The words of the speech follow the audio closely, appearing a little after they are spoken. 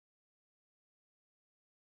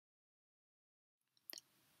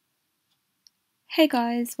Hey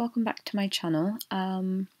guys, welcome back to my channel.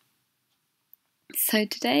 So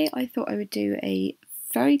today I thought I would do a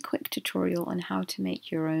very quick tutorial on how to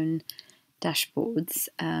make your own dashboards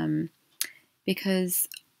because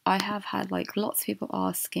I have had lots of people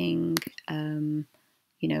asking,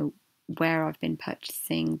 where I've been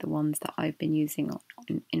purchasing the ones that I've been using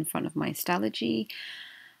in front of my Stalogy.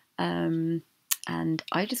 And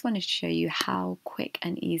I just wanted to show you how quick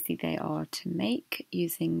and easy they are to make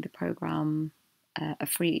using the program, a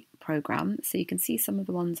free program. So you can see some of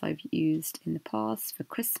the ones I've used in the past for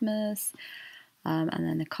Christmas, and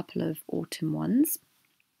then a couple of autumn ones.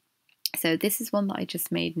 So this is one that I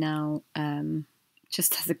just made now,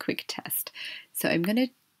 just as a quick test. So I'm going to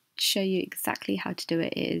show you exactly how to do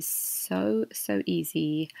it. It is so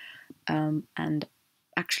easy, and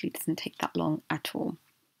actually doesn't take that long at all.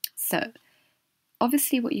 So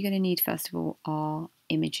obviously what you're going to need first of all are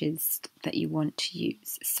images that you want to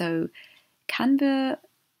use. So Canva,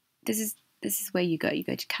 this is where you go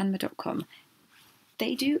to canva.com.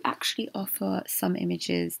 They do actually offer some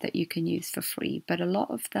images that you can use for free, but a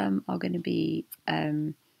lot of them are going to be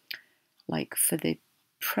for the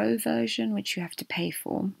pro version, which you have to pay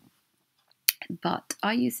for. But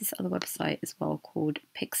I use this other website as well called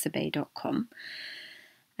pixabay.com.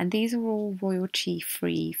 And these are all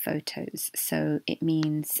royalty-free photos, so it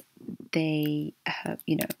means they have,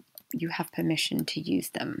 you have permission to use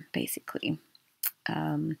them, basically.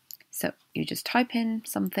 So you just type in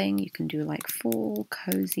something. You can do like fall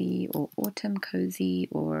cozy or autumn cozy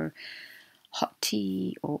or hot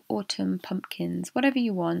tea or autumn pumpkins, whatever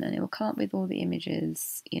you want, and it will come up with all the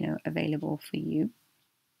images, available for you.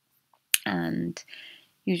 And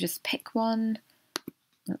you just pick one.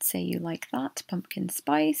 Let's say you like that, pumpkin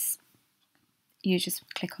spice. You just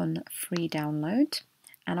click on free download,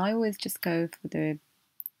 and I always just go for the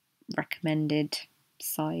recommended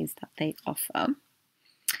size that they offer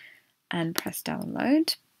and press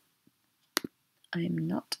download. I'm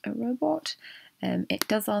not a robot. It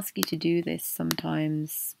does ask you to do this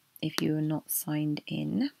sometimes if you are not signed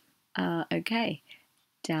in. Okay,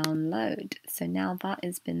 download. So now that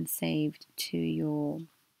has been saved to your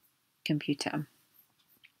computer.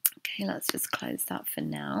 Okay, let's just close that for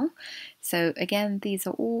now. So again, these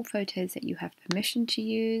are all photos that you have permission to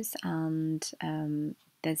use, and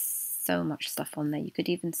there's so much stuff on there. You could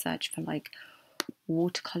even search for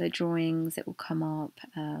watercolor drawings, it will come up.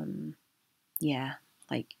 Yeah,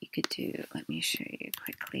 you could do, let me show you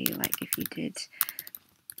quickly, if you did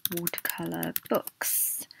watercolor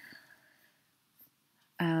books,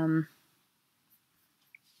 or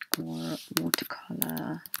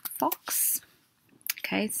watercolor fox.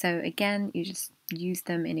 Okay, so again, you just use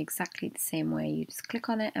them in exactly the same way. You just click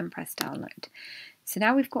on it and press download. So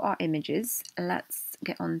now we've got our images. Let's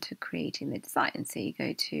get on to creating the design. So you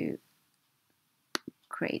go to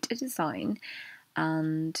create a design,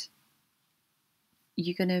 and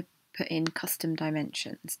you're going to put in custom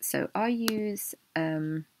dimensions. So I use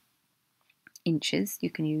inches. You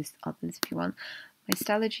can use others if you want. My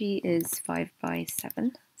Stalogy is 5 by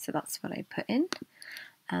 7, so that's what I put in.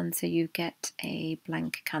 And so you get a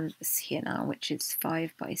blank canvas here now, which is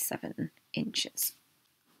 5 by 7 inches.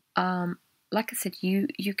 Like I said, you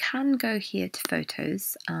can go here to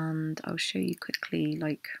photos, and I'll show you quickly,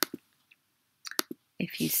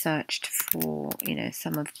 if you searched for,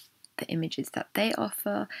 some of the images that they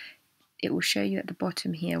offer, it will show you at the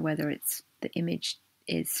bottom here whether it's the image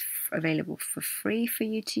is available for free for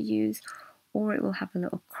you to use, or it will have a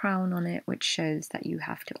little crown on it which shows that you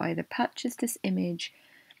have to either purchase this image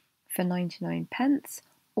for 99p,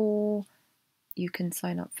 or you can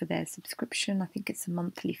sign up for their subscription. I think it's a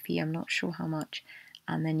monthly fee, I'm not sure how much,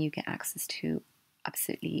 and then you get access to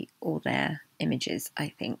absolutely all their images, I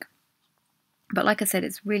think. But like I said,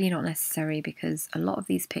 it's really not necessary because a lot of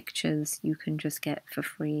these pictures you can just get for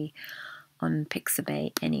free on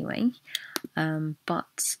Pixabay anyway.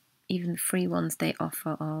 But even the free ones they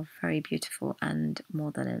offer are very beautiful and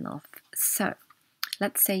more than enough. So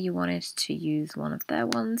let's say you wanted to use one of their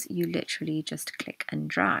ones, you literally just click and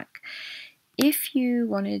drag. If you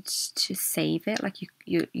wanted to save it,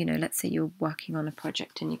 let's say you're working on a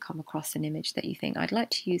project and you come across an image that you think, I'd like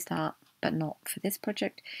to use that, but not for this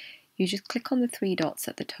project, you just click on the 3 dots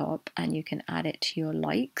at the top and you can add it to your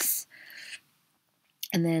likes.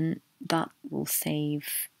 And then that will save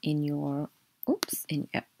in your, in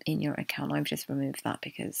your account. I've just removed that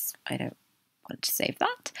because I don't want to save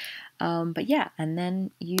that. But yeah, and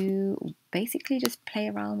then you basically just play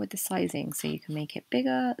around with the sizing. So you can make it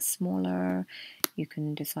bigger, smaller, you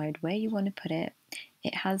can decide where you want to put it.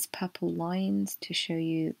 It has purple lines to show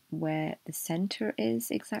you where the center is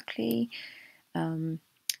exactly.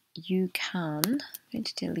 you can, I'm going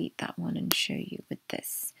to delete that one and show you with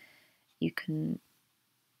this. You can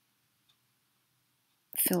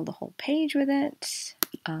fill the whole page with it.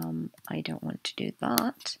 I don't want to do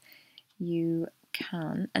that. You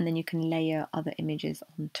can, and then you can layer other images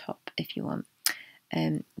on top if you want.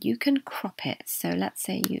 You can crop it. So let's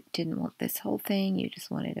say you didn't want this whole thing, you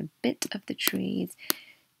just wanted a bit of the trees.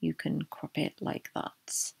 You can crop it like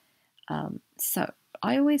that. So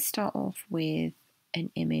I always start off with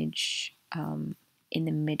an image in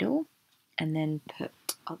the middle and then put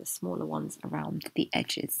other smaller ones around the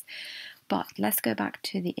edges. But let's go back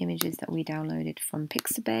to the images that we downloaded from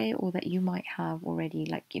Pixabay, or that you might have already,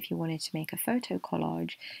 like if you wanted to make a photo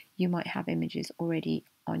collage, you might have images already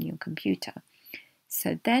on your computer.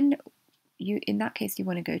 So then in that case, you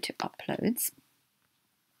want to go to uploads.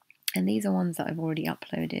 And these are ones that I've already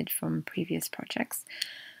uploaded from previous projects.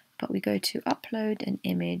 But we go to upload an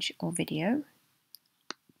image or video,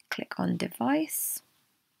 click on device,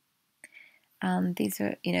 and these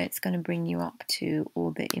are, it's going to bring you up to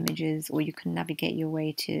all the images, or you can navigate your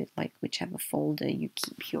way to like whichever folder you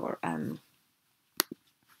keep your, and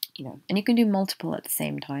you can do multiple at the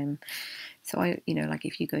same time. So like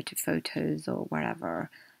if you go to photos or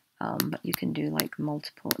wherever, but you can do like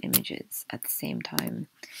multiple images at the same time,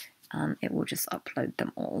 and it will just upload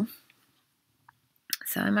them all.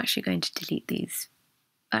 So I'm actually going to delete these.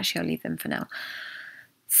 Actually, I'll leave them for now.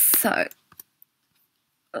 So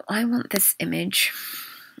I want this image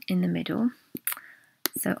in the middle.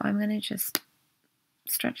 So I'm going to just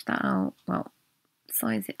stretch that out, well,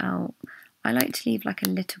 size it out. I like to leave like a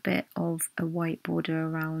little bit of a white border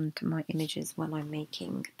around my images when I'm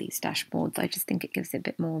making these dashboards. I just think it gives it a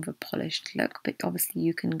bit more of a polished look, but obviously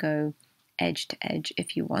you can go edge to edge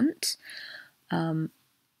if you want.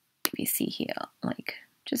 If you see here, like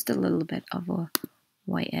just a little bit of a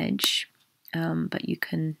white edge, but you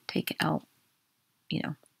can take it out,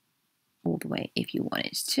 all the way if you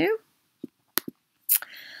wanted to.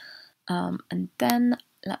 And then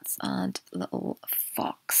let's add a little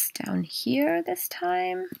fox down here this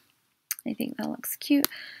time. I think that looks cute.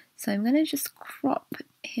 So I'm going to just crop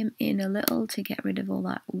him in a little to get rid of all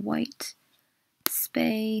that white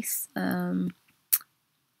space.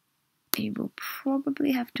 You will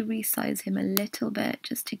probably have to resize him a little bit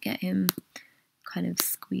just to get him kind of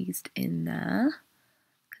squeezed in there,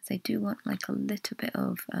 because I do want like a little bit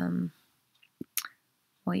of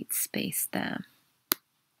white space there.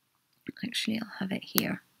 Actually, I'll have it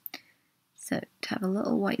here. So to have a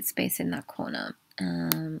little white space in that corner,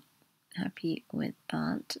 happy with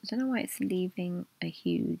that. I don't know why it's leaving a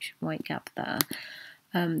huge white gap there.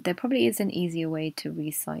 There probably is an easier way to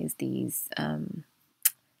resize these,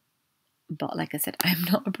 but like I said, I'm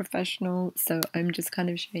not a professional, so I'm just kind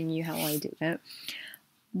of showing you how I do it.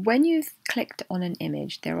 When you've clicked on an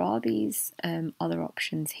image, there are these other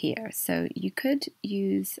options here. So you could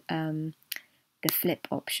use the flip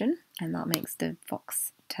option, and that makes the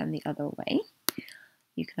fox turn the other way.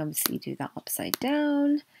 You can obviously do that upside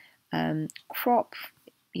down. Crop,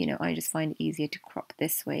 I just find it easier to crop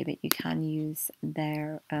this way, but you can use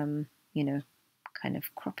their, kind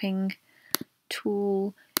of cropping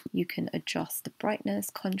tool. You can adjust the brightness,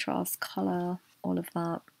 contrast, color, all of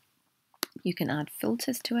that. You can add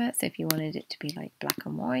filters to it. So if you wanted it to be like black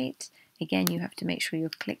and white, again, you have to make sure you're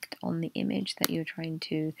clicked on the image that you're trying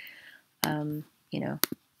to,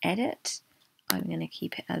 edit. I'm going to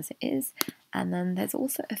keep it as it is. And then there's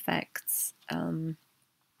also effects. I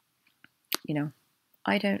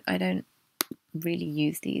don't really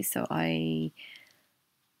use these, so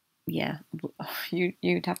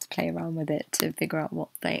you'd have to play around with it to figure out what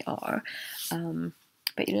they are.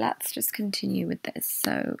 But let's just continue with this.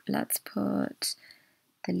 So let's put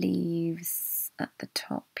the leaves at the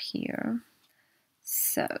top here.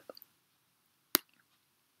 So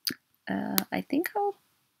I think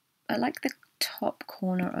I like the top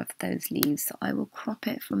corner of those leaves, so I will crop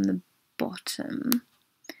it from the bottom.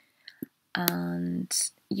 And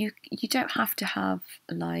you don't have to have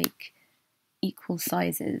like equal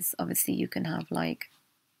sizes. Obviously you can have like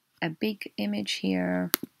a big image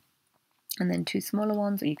here and then two smaller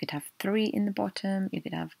ones, or you could have three in the bottom, you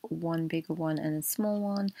could have one bigger one and a small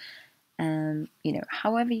one.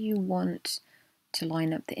 However you want to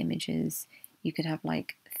line up the images. You could have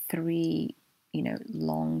like three,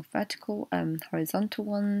 long vertical, horizontal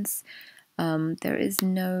ones. There is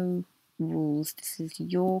no rules. This is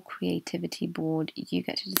your creativity board. You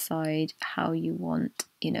get to decide how you want,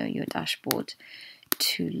 your dashboard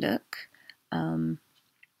to look.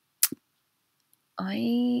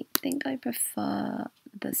 I think I prefer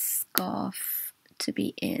the scarf to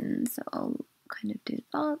be in, so I'll kind of do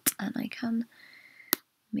that, and I can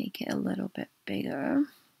make it a little bit bigger.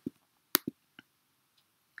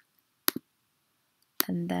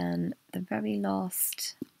 And then the very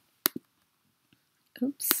last,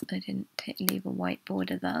 oops, I didn't leave a white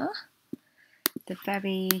border there.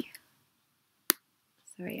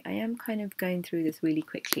 Sorry, I am kind of going through this really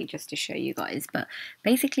quickly just to show you guys, but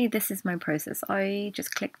basically this is my process. I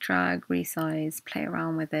just click, drag, resize, play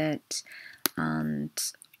around with it, and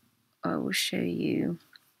I will show you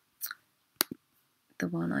the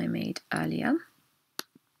one I made earlier.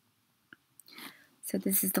 So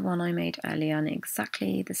this is the one I made earlier in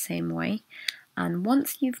exactly the same way. And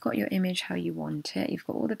once you've got your image how you want it, you've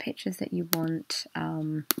got all the pictures that you want.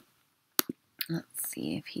 Let's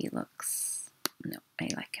see if he looks, no, I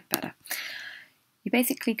like him better. You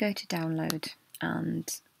basically go to download and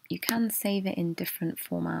you can save it in different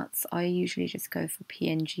formats. I usually just go for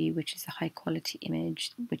PNG, which is a high quality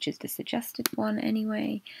image, which is the suggested one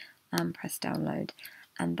anyway, and press download.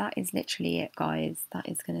 And that is literally it, guys. That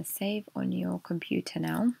is going to save on your computer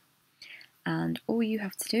now. And all you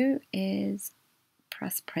have to do is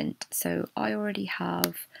press print. So I already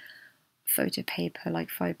have photo paper, like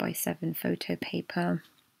 5x7 photo paper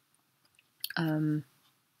in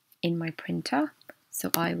my printer.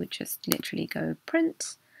 So I would just literally go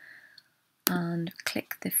print and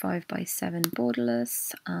click the 5x7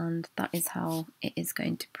 borderless, and that is how it is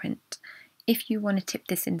going to print. If you want to tip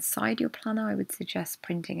this inside your planner, I would suggest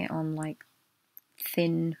printing it on like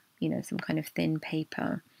thin, you know, some kind of thin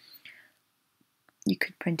paper. You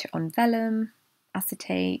could print it on vellum,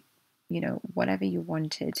 acetate, you know, whatever you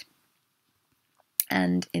wanted.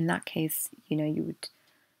 And in that case, you know, you would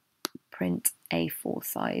print A4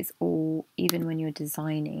 size, or even when you're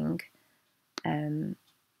designing,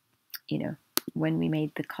 you know, when we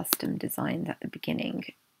made the custom designs at the beginning,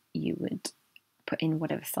 you would put in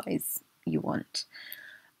whatever size you want.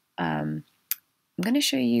 I'm going to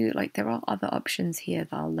show you, like, there are other options here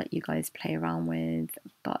that I'll let you guys play around with,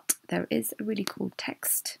 but there is a really cool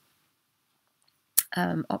text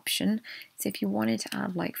option. So if you wanted to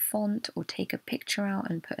add like font or take a picture out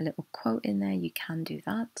and put a little quote in there, you can do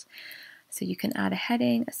that. So you can add a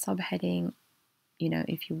heading, a subheading, you know,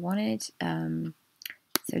 if you wanted.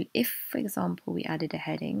 So if, for example, we added a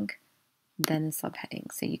heading, then a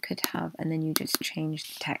subheading. So you could have, and then you just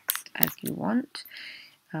change the text as you want.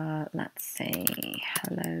 Let's say,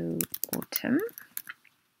 hello autumn.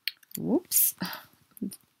 Whoops,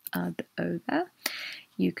 add the O there.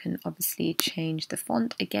 You can obviously change the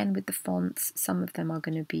font. Again, with the fonts, some of them are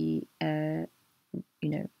going to be, you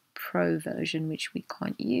know, pro version, which we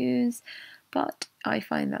can't use. But I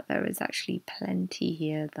find that there is actually plenty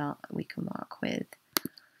here that we can work with.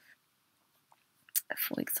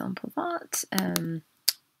 For example, that.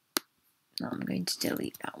 Now I'm going to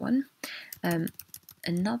delete that one.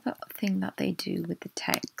 Another thing that they do with the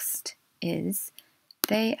text is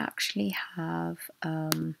they actually have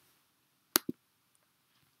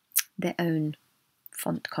their own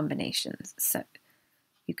font combinations. So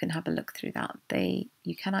you can have a look through that.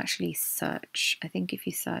 You can actually search. I think if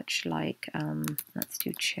you search like, let's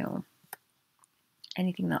do chill,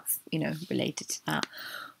 anything that's, you know, related to that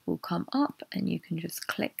will come up, and you can just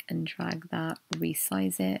click and drag that,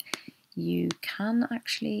 resize it. You can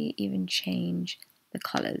actually even change the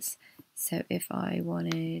colors. So if I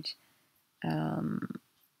wanted,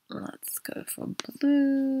 let's go for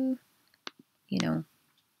blue, you know,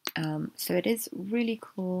 so it is really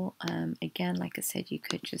cool. Again, like I said, you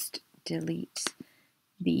could just delete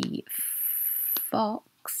the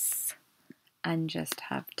fox and just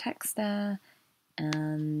have text there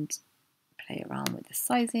and play around with the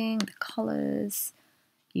sizing, the colors.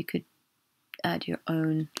 You could add your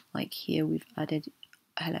own, like here we've added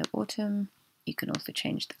hello autumn. You can also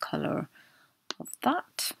change the color of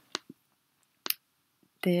that.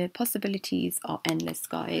 The possibilities are endless,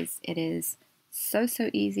 guys. It is so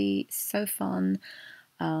easy, so fun.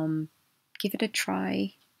 Give it a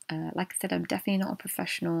try. Like I said, I'm definitely not a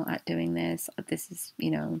professional at doing this. This is,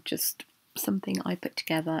 you know, just something I put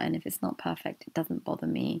together, and if it's not perfect, it doesn't bother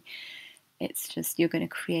me. It's just, you're going to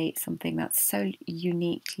create something that's so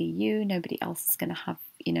uniquely you. Nobody else is going to have,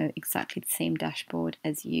 you know, exactly the same dashboard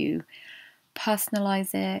as you.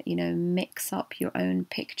 Personalize it, you know, mix up your own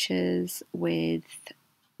pictures with,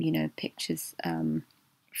 you know, pictures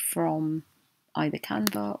from either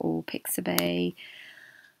Canva or Pixabay.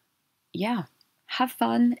 Yeah, have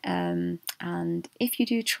fun. And if you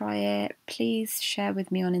do try it, please share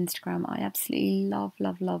with me on Instagram. I absolutely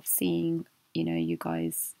love seeing, you know, you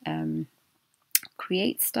guys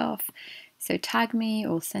create stuff. So tag me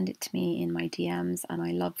or send it to me in my DMs, and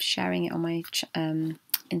I love sharing it on my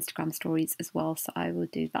Instagram stories as well, so I will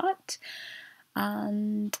do that.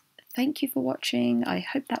 And thank you for watching. I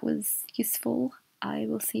hope that was useful. I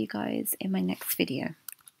will see you guys in my next video.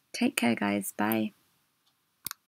 Take care, guys. Bye.